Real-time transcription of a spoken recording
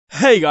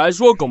Hey guys,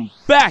 welcome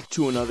back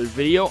to another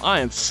video. I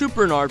am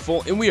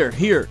SuperNardful and we are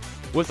here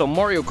with a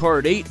Mario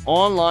Kart 8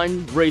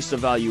 online race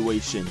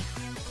evaluation.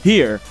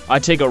 Here, I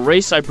take a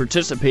race I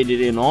participated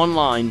in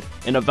online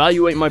and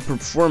evaluate my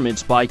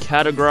performance by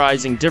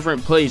categorizing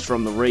different plays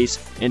from the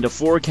race into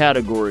 4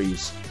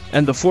 categories.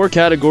 And the 4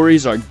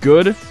 categories are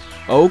good,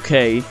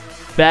 okay,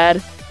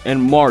 bad,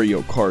 and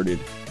Mario Karted.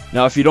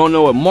 Now, if you don't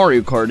know what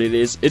Mario Kart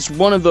is, it's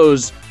one of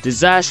those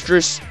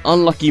disastrous,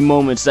 unlucky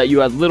moments that you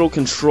had little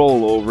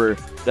control over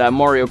that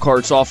Mario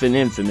Kart's often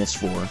infamous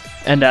for.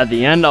 And at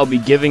the end, I'll be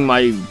giving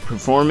my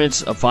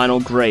performance a final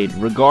grade,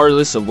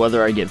 regardless of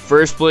whether I get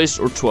 1st place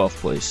or 12th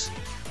place.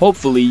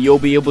 Hopefully, you'll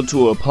be able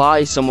to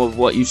apply some of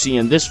what you see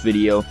in this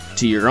video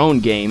to your own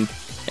game,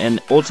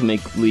 and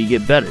ultimately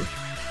get better.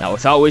 Now,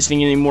 without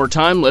wasting any more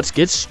time, let's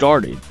get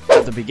started.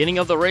 At the beginning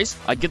of the race,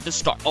 I get the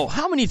start. Oh,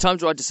 how many times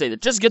do I have to say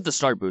that? Just get the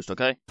start boost,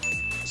 okay?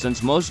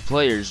 Since most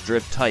players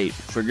drift tight,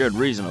 for good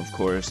reason of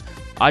course,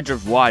 I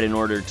drift wide in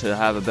order to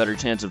have a better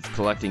chance of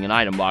collecting an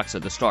item box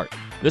at the start.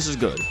 This is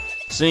good.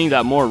 Seeing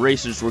that more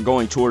racers were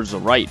going towards the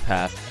right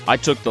path, I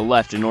took the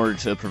left in order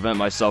to prevent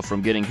myself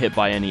from getting hit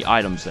by any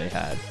items they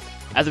had.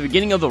 At the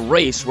beginning of the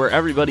race, where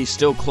everybody's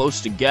still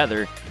close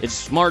together, it's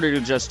smarter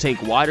to just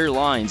take wider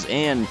lines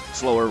and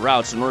slower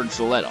routes in order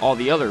to let all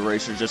the other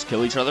racers just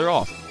kill each other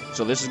off.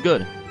 So this is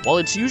good. While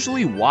it's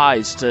usually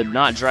wise to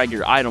not drag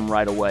your item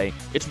right away,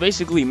 it's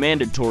basically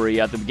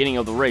mandatory at the beginning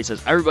of the race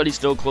as everybody's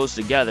still close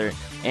together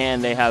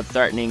and they have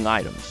threatening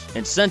items.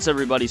 And since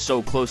everybody's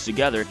so close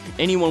together,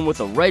 anyone with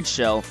a red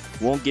shell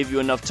won't give you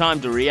enough time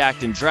to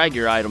react and drag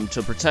your item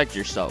to protect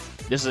yourself.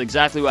 This is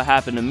exactly what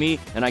happened to me,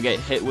 and I get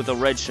hit with a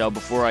red shell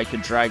before I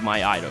could drag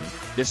my item.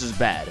 This is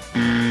bad.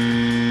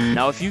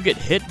 Now, if you get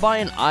hit by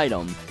an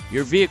item,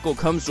 your vehicle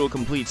comes to a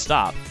complete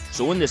stop.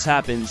 So when this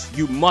happens,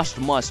 you must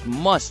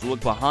look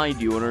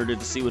behind you in order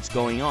to see what's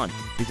going on.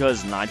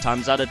 Because 9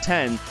 times out of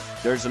 10,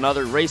 there's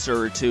another racer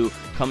or two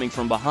coming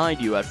from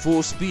behind you at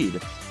full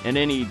speed. And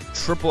any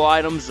triple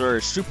items or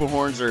super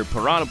horns or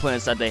piranha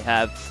plants that they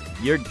have,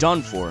 you're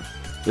done for.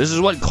 This is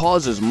what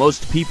causes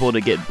most people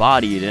to get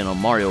bodied in a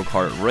Mario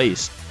Kart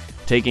race,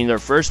 taking their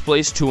 1st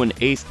place to an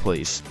 8th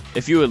place.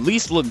 If you at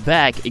least look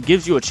back, it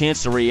gives you a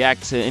chance to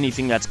react to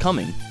anything that's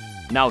coming.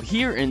 Now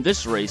here in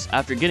this race,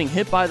 after getting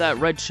hit by that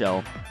red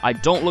shell, I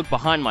don't look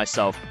behind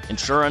myself, and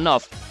sure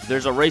enough,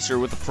 there's a racer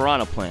with a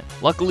piranha plant.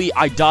 Luckily,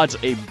 I dodge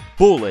a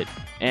bullet,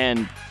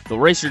 and the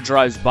racer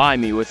drives by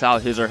me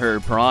without his or her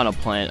piranha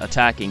plant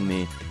attacking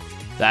me.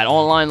 That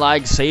online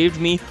lag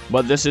saved me,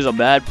 but this is a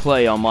bad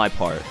play on my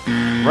part.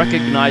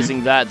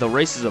 Recognizing that the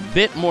race is a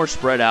bit more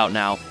spread out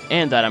now,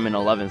 and that I'm in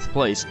 11th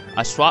place,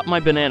 I swapped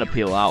my banana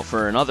peel out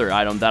for another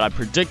item that I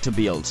predict to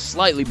be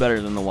slightly better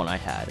than the one I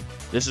had.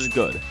 This is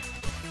good.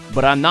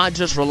 But I'm not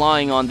just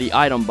relying on the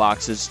item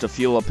boxes to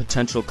fuel a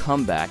potential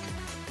comeback.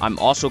 I'm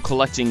also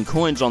collecting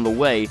coins on the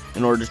way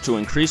in order to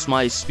increase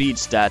my speed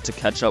stat to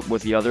catch up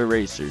with the other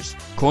racers.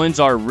 Coins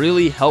are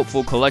really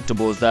helpful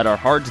collectibles that are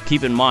hard to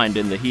keep in mind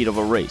in the heat of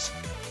a race.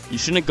 You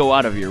shouldn't go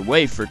out of your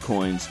way for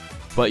coins,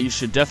 but you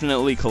should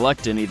definitely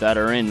collect any that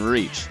are in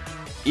reach,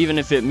 even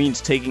if it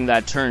means taking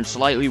that turn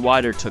slightly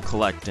wider to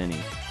collect any,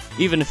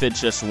 even if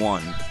it's just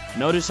 1.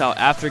 Notice how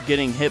after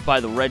getting hit by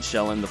the red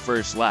shell in the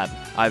 1st lap,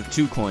 I have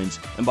 2 coins,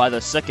 and by the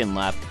 2nd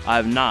lap, I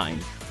have 9.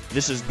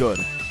 This is good.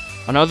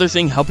 Another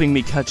thing helping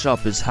me catch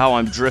up is how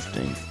I'm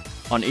drifting.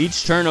 On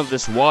each turn of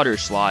this water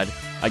slide,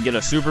 I get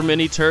a super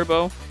mini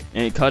turbo,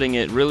 and cutting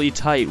it really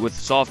tight with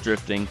soft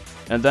drifting,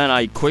 and then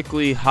I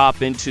quickly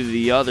hop into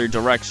the other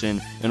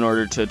direction in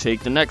order to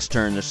take the next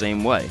turn the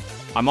same way.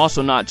 I'm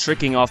also not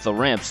tricking off the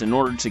ramps in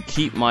order to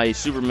keep my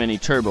super mini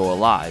turbo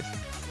alive.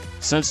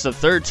 Since the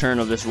 3rd turn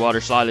of this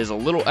water slide is a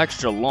little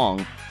extra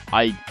long,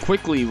 I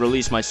quickly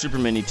release my super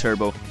mini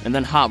turbo and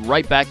then hop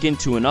right back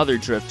into another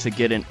drift to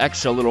get an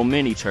extra little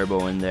mini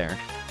turbo in there.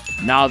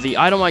 Now, the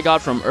item I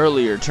got from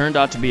earlier turned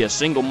out to be a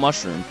single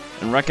mushroom,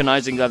 and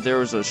recognizing that there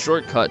was a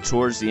shortcut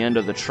towards the end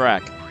of the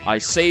track, I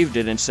saved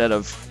it instead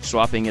of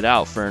swapping it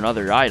out for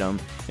another item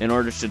in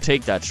order to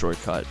take that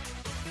shortcut.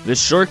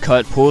 This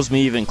shortcut pulls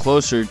me even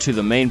closer to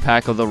the main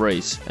pack of the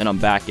race, and I'm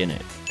back in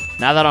it.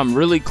 Now that I'm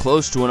really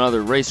close to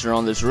another racer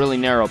on this really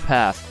narrow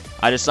path,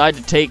 I decide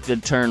to take the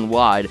turn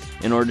wide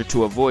in order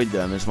to avoid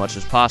them as much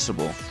as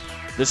possible.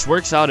 This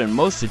works out in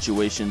most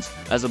situations,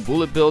 as a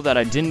bullet bill that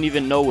I didn't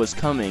even know was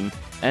coming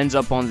ends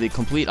up on the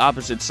complete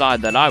opposite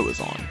side that I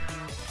was on.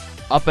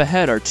 Up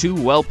ahead are 2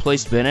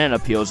 well-placed banana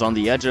peels on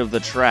the edge of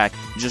the track,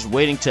 just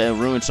waiting to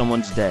ruin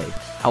someone's day.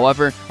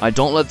 However, I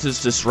don't let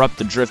this disrupt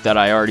the drift that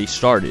I already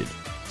started.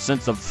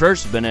 Since the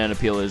 1st banana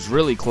peel is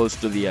really close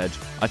to the edge,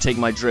 I take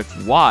my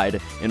drift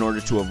wide in order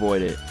to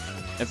avoid it.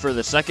 And for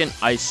the 2nd,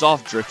 I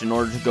soft drift in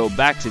order to go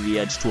back to the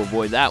edge to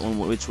avoid that one,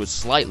 which was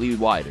slightly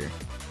wider.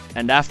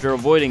 And after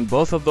avoiding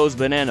both of those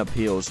banana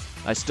peels,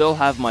 I still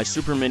have my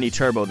super mini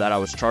turbo that I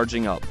was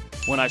charging up.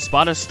 When I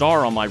spot a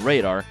star on my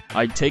radar,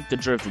 I take the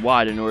drift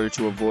wide in order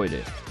to avoid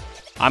it.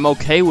 I'm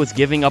okay with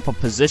giving up a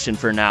position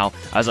for now,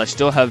 as I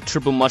still have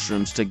triple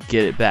mushrooms to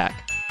get it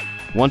back.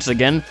 Once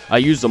again, I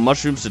used the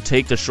mushrooms to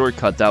take the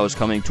shortcut that was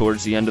coming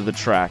towards the end of the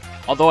track,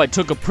 although I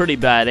took a pretty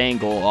bad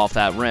angle off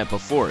that ramp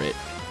before it.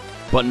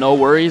 But no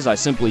worries, I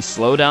simply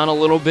slow down a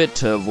little bit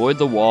to avoid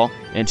the wall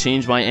and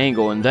change my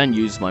angle and then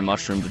use my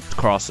mushroom to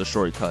cross the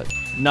shortcut.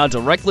 Now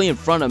directly in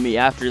front of me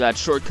after that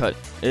shortcut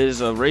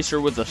is a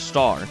racer with a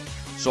star,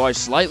 so I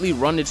slightly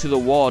run into the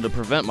wall to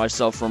prevent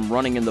myself from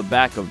running in the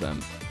back of them.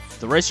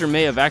 The racer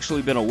may have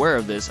actually been aware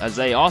of this, as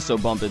they also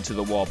bump into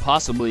the wall,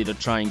 possibly to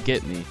try and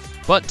get me,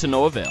 but to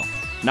no avail.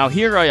 Now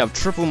here I have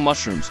triple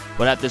mushrooms,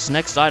 but at this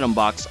next item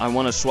box I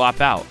want to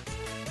swap out.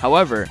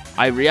 However,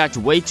 I react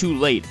way too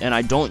late and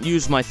I don't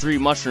use my 3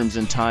 mushrooms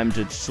in time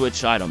to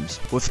switch items.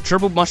 With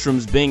triple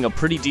mushrooms being a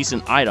pretty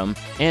decent item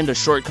and a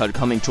shortcut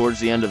coming towards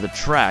the end of the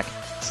track,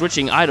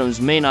 switching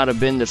items may not have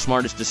been the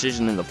smartest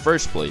decision in the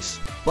first place.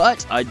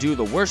 But I do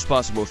the worst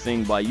possible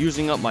thing by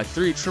using up my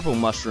 3 triple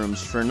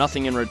mushrooms for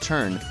nothing in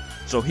return.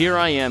 So here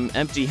I am,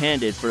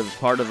 empty-handed for the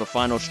part of the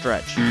final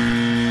stretch.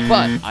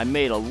 But I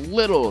made a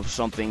little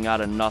something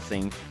out of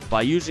nothing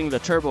by using the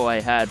turbo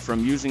I had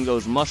from using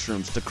those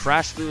mushrooms to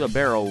crash through the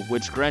barrel,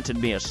 which granted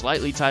me a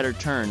slightly tighter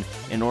turn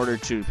in order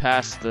to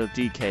pass the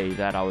DK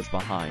that I was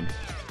behind.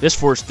 This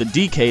forced the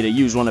DK to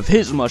use one of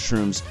his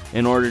mushrooms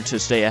in order to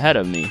stay ahead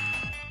of me.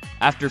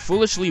 After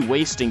foolishly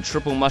wasting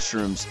triple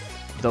mushrooms,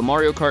 the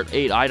Mario Kart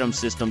 8 item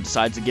system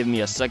decides to give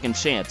me a second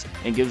chance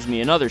and gives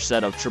me another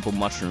set of triple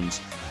mushrooms.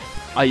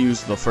 I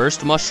use the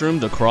first mushroom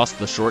to cross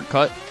the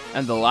shortcut,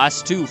 and the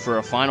last 2 for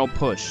a final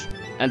push.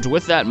 And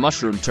with that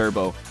mushroom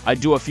turbo, I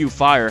do a few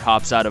fire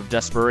hops out of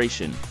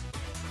desperation.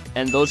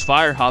 And those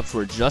fire hops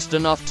were just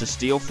enough to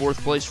steal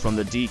 4th place from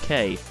the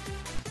DK,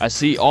 as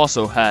he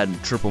also had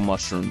triple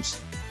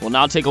mushrooms. We'll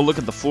now take a look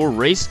at the full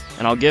race,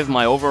 and I'll give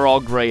my overall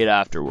grade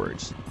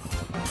afterwards.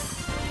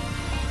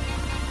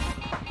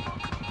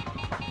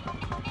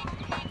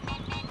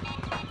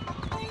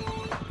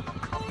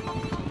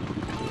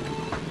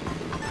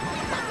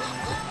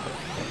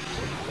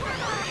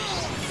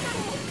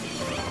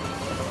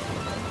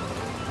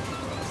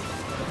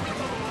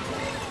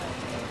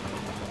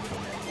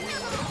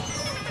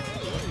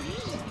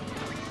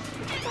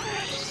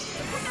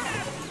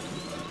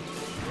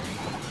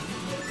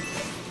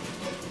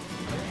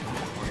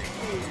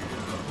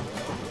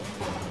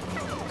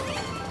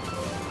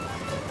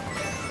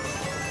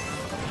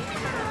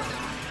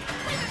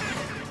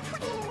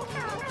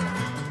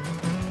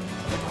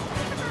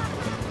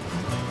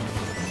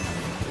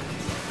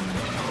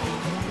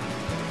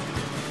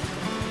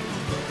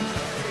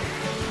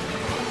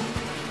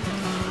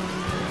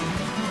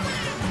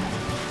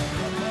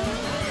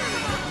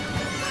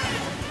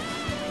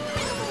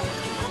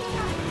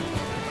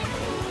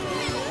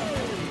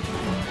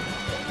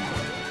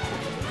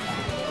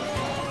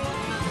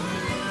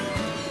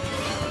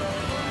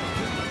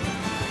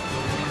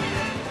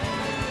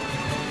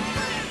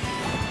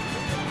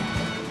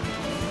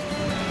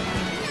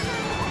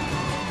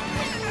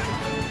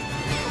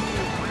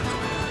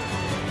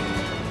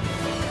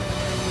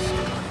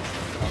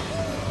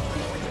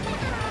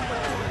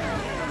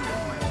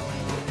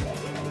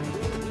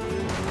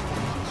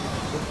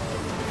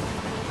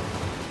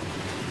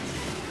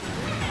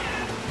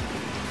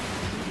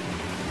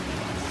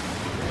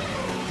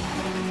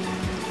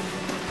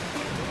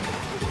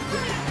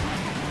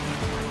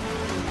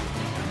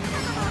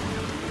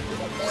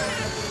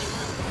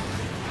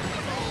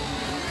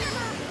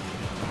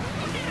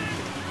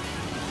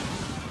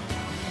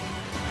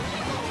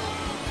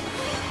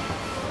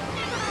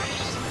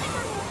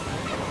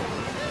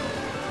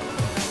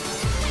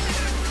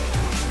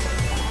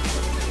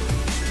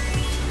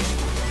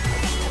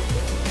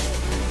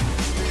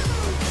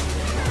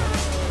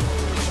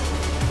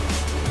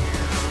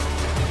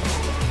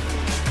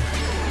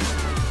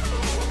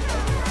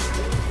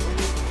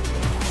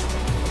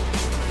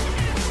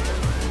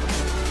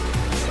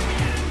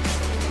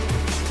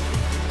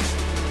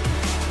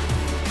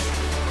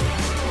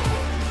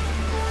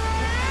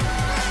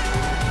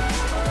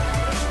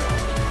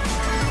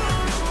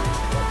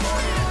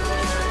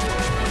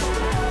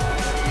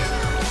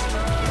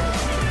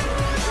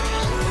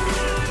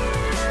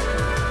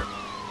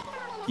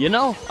 You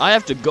know, I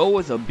have to go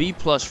with a B+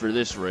 for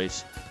this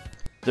race.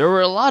 There were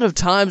a lot of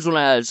times when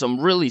I had some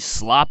really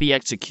sloppy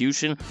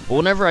execution, but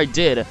whenever I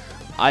did,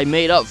 I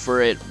made up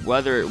for it,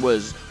 whether it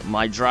was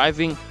my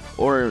driving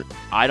or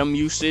item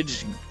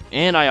usage,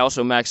 and I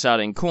also maxed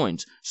out in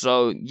coins.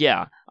 So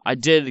yeah, I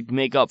did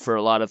make up for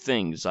a lot of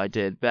things I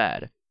did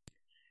bad.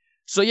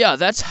 So yeah,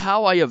 that's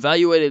how I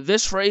evaluated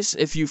this race.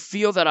 If you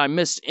feel that I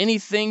missed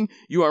anything,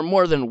 you are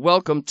more than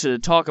welcome to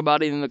talk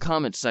about it in the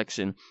comment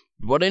section.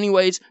 But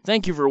anyways,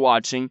 thank you for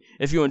watching.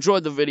 If you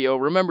enjoyed the video,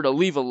 remember to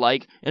leave a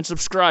like and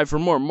subscribe for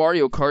more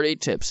Mario Kart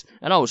 8 tips.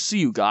 And I will see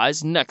you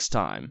guys next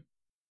time.